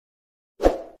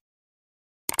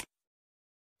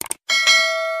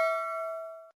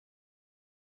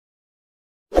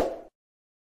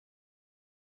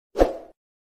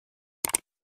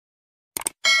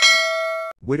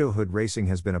Widowhood racing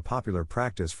has been a popular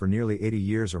practice for nearly 80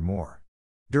 years or more.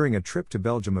 During a trip to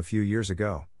Belgium a few years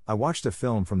ago, I watched a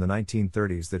film from the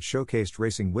 1930s that showcased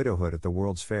racing widowhood at the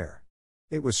World's Fair.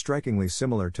 It was strikingly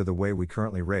similar to the way we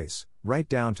currently race, right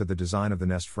down to the design of the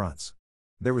nest fronts.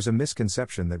 There was a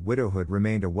misconception that widowhood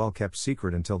remained a well-kept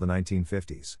secret until the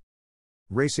 1950s.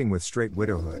 Racing with straight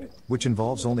widowhood, which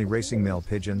involves only racing male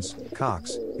pigeons,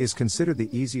 cocks, is considered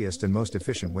the easiest and most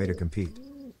efficient way to compete.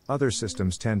 Other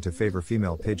systems tend to favor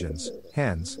female pigeons,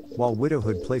 hens, while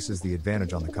widowhood places the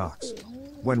advantage on the cocks.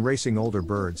 When racing older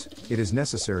birds, it is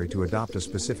necessary to adopt a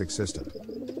specific system.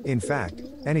 In fact,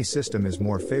 any system is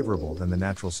more favorable than the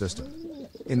natural system.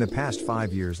 In the past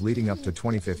 5 years leading up to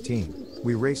 2015,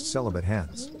 we raced celibate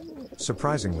hens.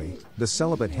 Surprisingly, the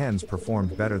celibate hens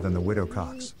performed better than the widow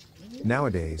cocks.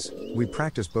 Nowadays, we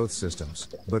practice both systems,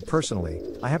 but personally,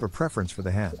 I have a preference for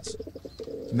the hens.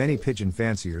 Many pigeon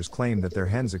fanciers claim that their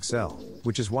hens excel,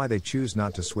 which is why they choose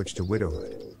not to switch to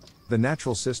widowhood. The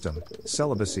natural system,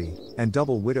 celibacy, and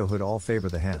double widowhood all favor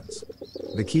the hens.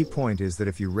 The key point is that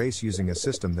if you race using a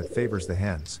system that favors the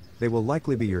hens, they will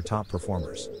likely be your top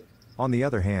performers. On the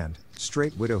other hand,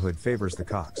 straight widowhood favors the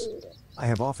cocks. I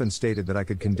have often stated that I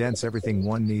could condense everything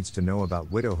one needs to know about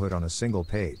widowhood on a single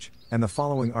page, and the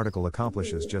following article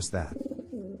accomplishes just that.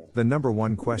 The number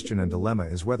one question and dilemma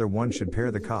is whether one should pair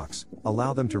the cocks,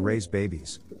 allow them to raise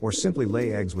babies, or simply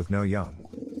lay eggs with no young.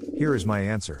 Here is my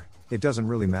answer: it doesn't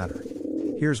really matter.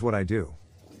 Here's what I do.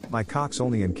 My cocks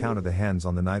only encounter the hens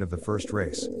on the night of the first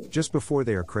race, just before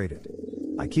they are crated.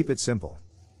 I keep it simple.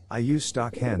 I use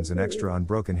stock hens and extra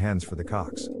unbroken hens for the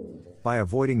cocks. By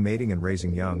avoiding mating and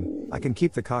raising young, I can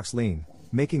keep the cocks lean,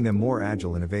 making them more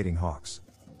agile in evading hawks.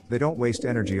 They don't waste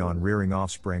energy on rearing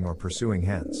offspring or pursuing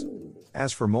hens.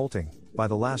 As for molting, by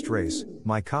the last race,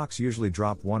 my cocks usually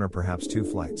drop 1 or perhaps 2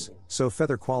 flights, so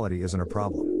feather quality isn't a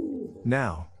problem.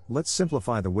 Now, let's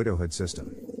simplify the widowhood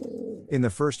system. In the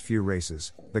first few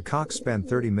races, the cocks spend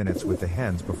 30 minutes with the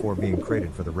hens before being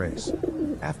crated for the race.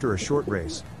 After a short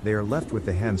race, they are left with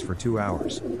the hens for 2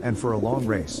 hours, and for a long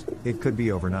race, it could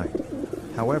be overnight.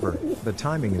 However, the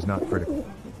timing is not critical.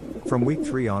 From week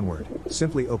 3 onward,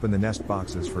 simply open the nest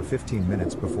boxes for 15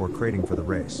 minutes before crating for the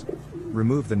race.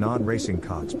 Remove the non-racing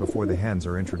cocks before the hens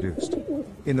are introduced.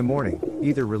 In the morning,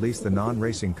 either release the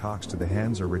non-racing cocks to the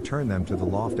hens or return them to the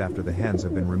loft after the hens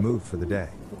have been removed for the day.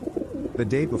 The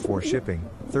day before shipping,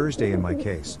 Thursday in my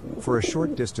case, for a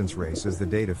short distance race is the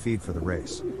day to feed for the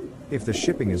race. If the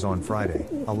shipping is on Friday,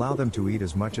 allow them to eat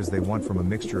as much as they want from a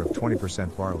mixture of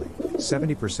 20% barley,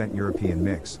 70% European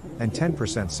mix, and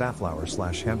 10%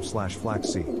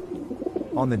 safflower/hemp/flaxseed.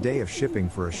 On the day of shipping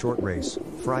for a short race,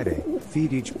 Friday,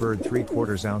 feed each bird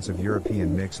 3/4 ounce of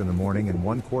European mix in the morning and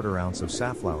 1/4 ounce of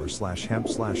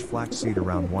safflower/hemp/flaxseed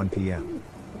around 1 p.m.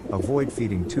 Avoid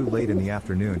feeding too late in the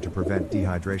afternoon to prevent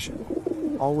dehydration.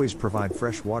 Always provide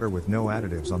fresh water with no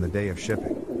additives on the day of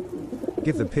shipping.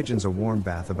 Give the pigeons a warm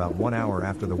bath about 1 hour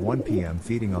after the 1 p.m.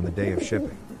 feeding on the day of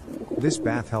shipping. This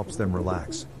bath helps them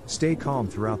relax, stay calm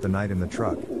throughout the night in the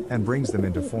truck, and brings them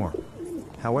into form.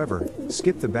 However,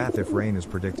 skip the bath if rain is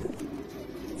predicted.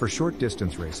 For short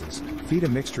distance races, feed a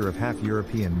mixture of half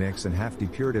European mix and half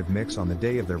depurative mix on the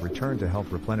day of their return to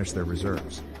help replenish their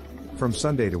reserves. From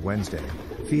Sunday to Wednesday,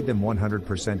 feed them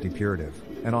 100% depurative,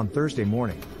 and on Thursday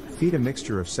morning, feed a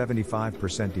mixture of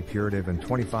 75% depurative and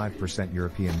 25%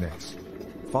 European mix.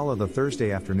 Follow the Thursday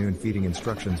afternoon feeding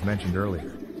instructions mentioned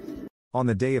earlier. On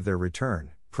the day of their return,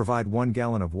 provide 1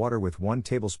 gallon of water with 1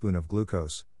 tablespoon of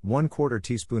glucose, 1/4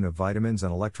 teaspoon of vitamins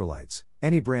and electrolytes,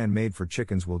 any brand made for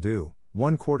chickens will do,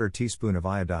 1/4 teaspoon of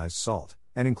iodized salt,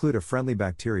 and include a friendly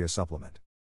bacteria supplement.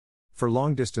 For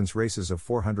long-distance races of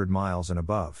 400 miles and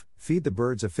above, feed the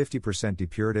birds a 50%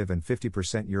 depurative and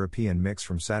 50% European mix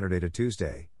from Saturday to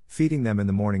Tuesday, feeding them in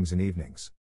the mornings and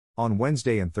evenings. On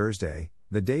Wednesday and Thursday,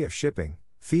 the day of shipping,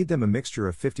 feed them a mixture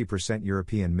of 50%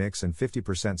 European mix and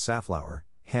 50% safflower,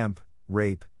 hemp,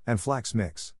 rape, and flax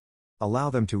mix. Allow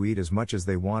them to eat as much as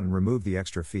they want and remove the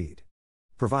extra feed.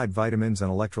 Provide vitamins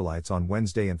and electrolytes on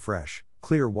Wednesday and fresh,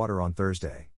 clear water on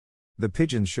Thursday. The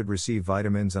pigeons should receive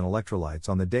vitamins and electrolytes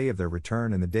on the day of their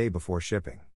return and the day before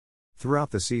shipping.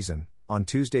 Throughout the season, on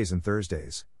Tuesdays and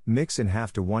Thursdays, mix in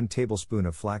half to 1 tablespoon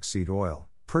of flaxseed oil,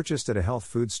 purchased at a health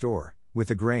food store, with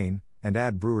the grain, and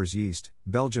add brewer's yeast,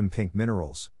 Belgian pink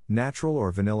minerals, natural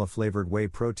or vanilla flavored whey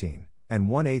protein, and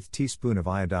 1/8 teaspoon of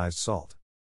iodized salt.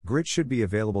 Grit should be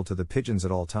available to the pigeons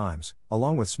at all times,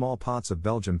 along with small pots of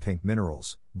Belgian pink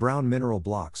minerals, brown mineral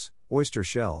blocks, oyster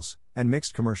shells, and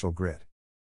mixed commercial grit.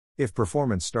 If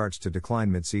performance starts to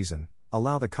decline mid-season,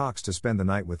 allow the cocks to spend the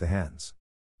night with the hens.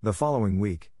 The following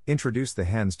week, introduce the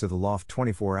hens to the loft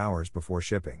 24 hours before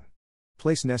shipping.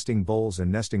 Place nesting bowls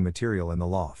and nesting material in the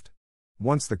loft.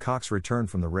 Once the cocks return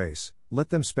from the race,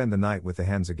 let them spend the night with the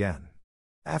hens again.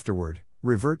 Afterward,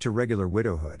 revert to regular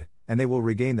widowhood, and they will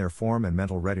regain their form and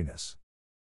mental readiness.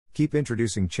 Keep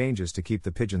introducing changes to keep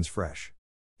the pigeons fresh.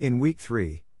 In week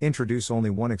 3, introduce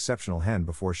only one exceptional hen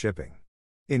before shipping.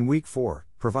 In week 4,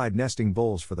 provide nesting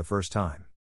bowls for the first time.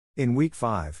 In week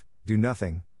 5, do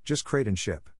nothing, just crate and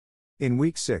ship. In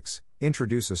week 6,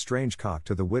 introduce a strange cock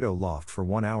to the widow loft for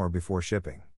 1 hour before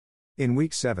shipping. In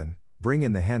week 7, bring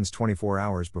in the hens 24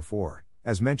 hours before,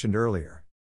 as mentioned earlier.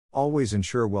 Always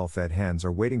ensure well-fed hens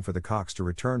are waiting for the cocks to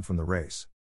return from the race.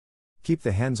 Keep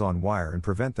the hens on wire and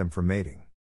prevent them from mating.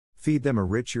 Feed them a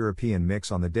rich European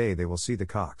mix on the day they will see the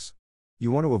cocks. You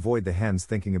want to avoid the hens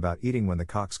thinking about eating when the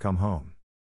cocks come home.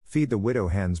 Feed the widow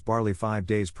hens barley 5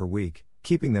 days per week,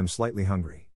 keeping them slightly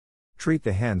hungry. Treat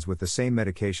the hens with the same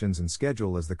medications and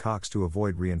schedule as the cocks to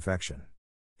avoid reinfection.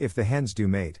 If the hens do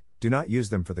mate, do not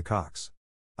use them for the cocks.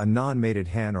 A non-mated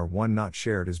hen or one not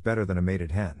shared is better than a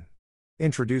mated hen.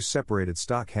 Introduce separated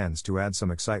stock hens to add some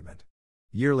excitement.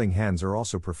 Yearling hens are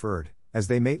also preferred, as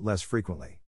they mate less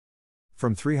frequently.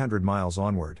 From 300 miles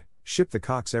onward, ship the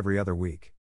cocks every other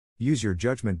week. Use your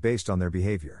judgment based on their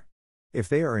behavior. If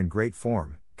they are in great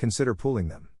form, consider pooling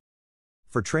them.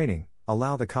 For training,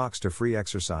 allow the cocks to free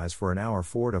exercise for an hour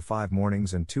 4 to 5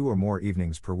 mornings and 2 or more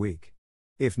evenings per week.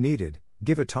 If needed,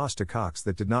 give a toss to cocks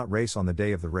that did not race on the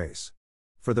day of the race.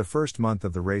 For the first month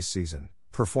of the race season,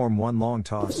 perform one long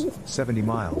toss, 70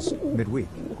 miles, midweek.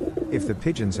 If the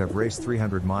pigeons have raced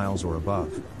 300 miles or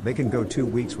above, they can go 2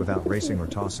 weeks without racing or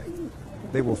tossing.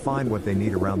 They will find what they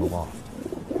need around the loft.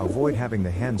 Avoid having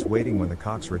the hens waiting when the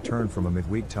cocks return from a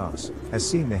midweek toss, as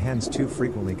seeing the hens too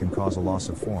frequently can cause a loss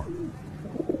of form.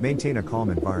 Maintain a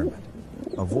calm environment.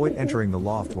 Avoid entering the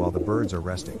loft while the birds are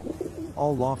resting.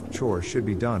 All loft chores should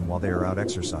be done while they are out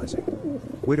exercising.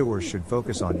 Widowers should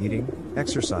focus on eating,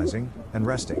 exercising, and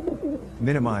resting.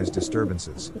 Minimize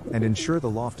disturbances, and ensure the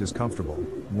loft is comfortable,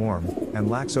 warm, and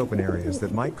lacks open areas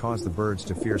that might cause the birds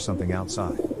to fear something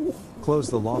outside. Close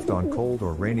the loft on cold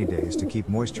or rainy days to keep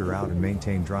moisture out and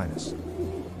maintain dryness.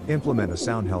 Implement a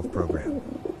sound health program.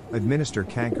 Administer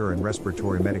canker and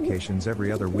respiratory medications every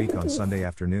other week on Sunday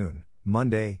afternoon,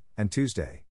 Monday, and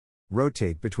Tuesday.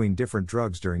 Rotate between different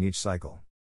drugs during each cycle.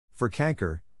 For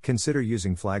canker, consider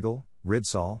using Flagyl,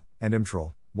 Ridsol, and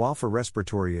Imtrol, while for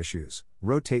respiratory issues,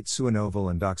 rotate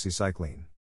Suanoval and doxycycline.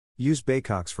 Use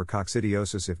Baycox for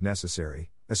coccidiosis if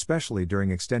necessary, especially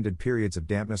during extended periods of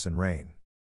dampness and rain.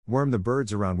 Worm the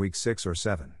birds around week 6 or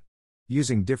 7.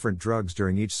 Using different drugs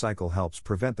during each cycle helps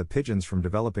prevent the pigeons from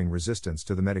developing resistance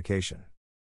to the medication.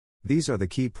 These are the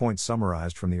key points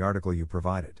summarized from the article you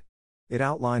provided. It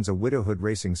outlines a widowhood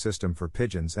racing system for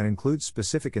pigeons and includes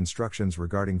specific instructions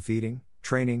regarding feeding,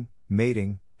 training,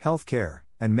 mating, health care,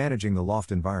 and managing the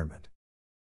loft environment.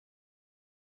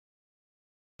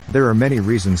 There are many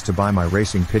reasons to buy my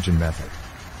racing pigeon method.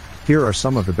 Here are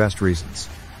some of the best reasons.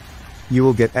 You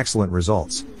will get excellent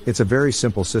results. It's a very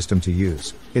simple system to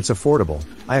use. It's affordable.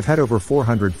 I have had over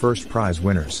 400 first prize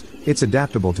winners. It's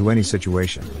adaptable to any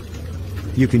situation.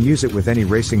 You can use it with any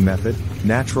racing method,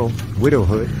 natural,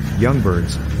 widowhood, young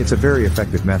birds. It's a very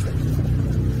effective method.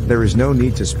 There is no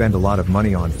need to spend a lot of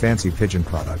money on fancy pigeon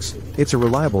products. It's a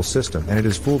reliable system and it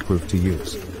is foolproof to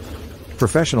use.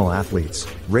 Professional athletes,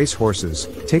 race horses,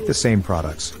 take the same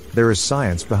products. There is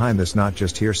science behind this, not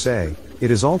just hearsay. It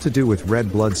is all to do with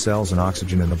red blood cells and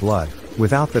oxygen in the blood.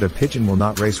 Without that, a pigeon will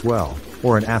not race well,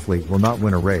 or an athlete will not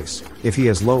win a race. If he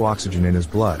has low oxygen in his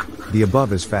blood, the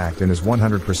above is fact and is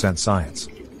 100% science.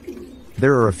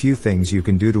 There are a few things you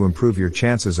can do to improve your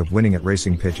chances of winning at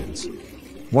racing pigeons.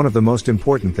 One of the most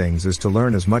important things is to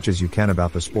learn as much as you can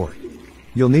about the sport.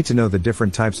 You'll need to know the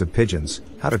different types of pigeons,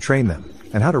 how to train them,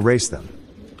 and how to race them.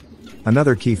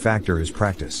 Another key factor is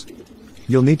practice.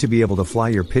 You'll need to be able to fly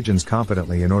your pigeons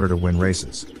competently in order to win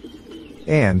races.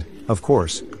 And, of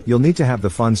course, you'll need to have the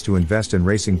funds to invest in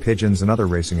racing pigeons and other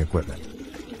racing equipment.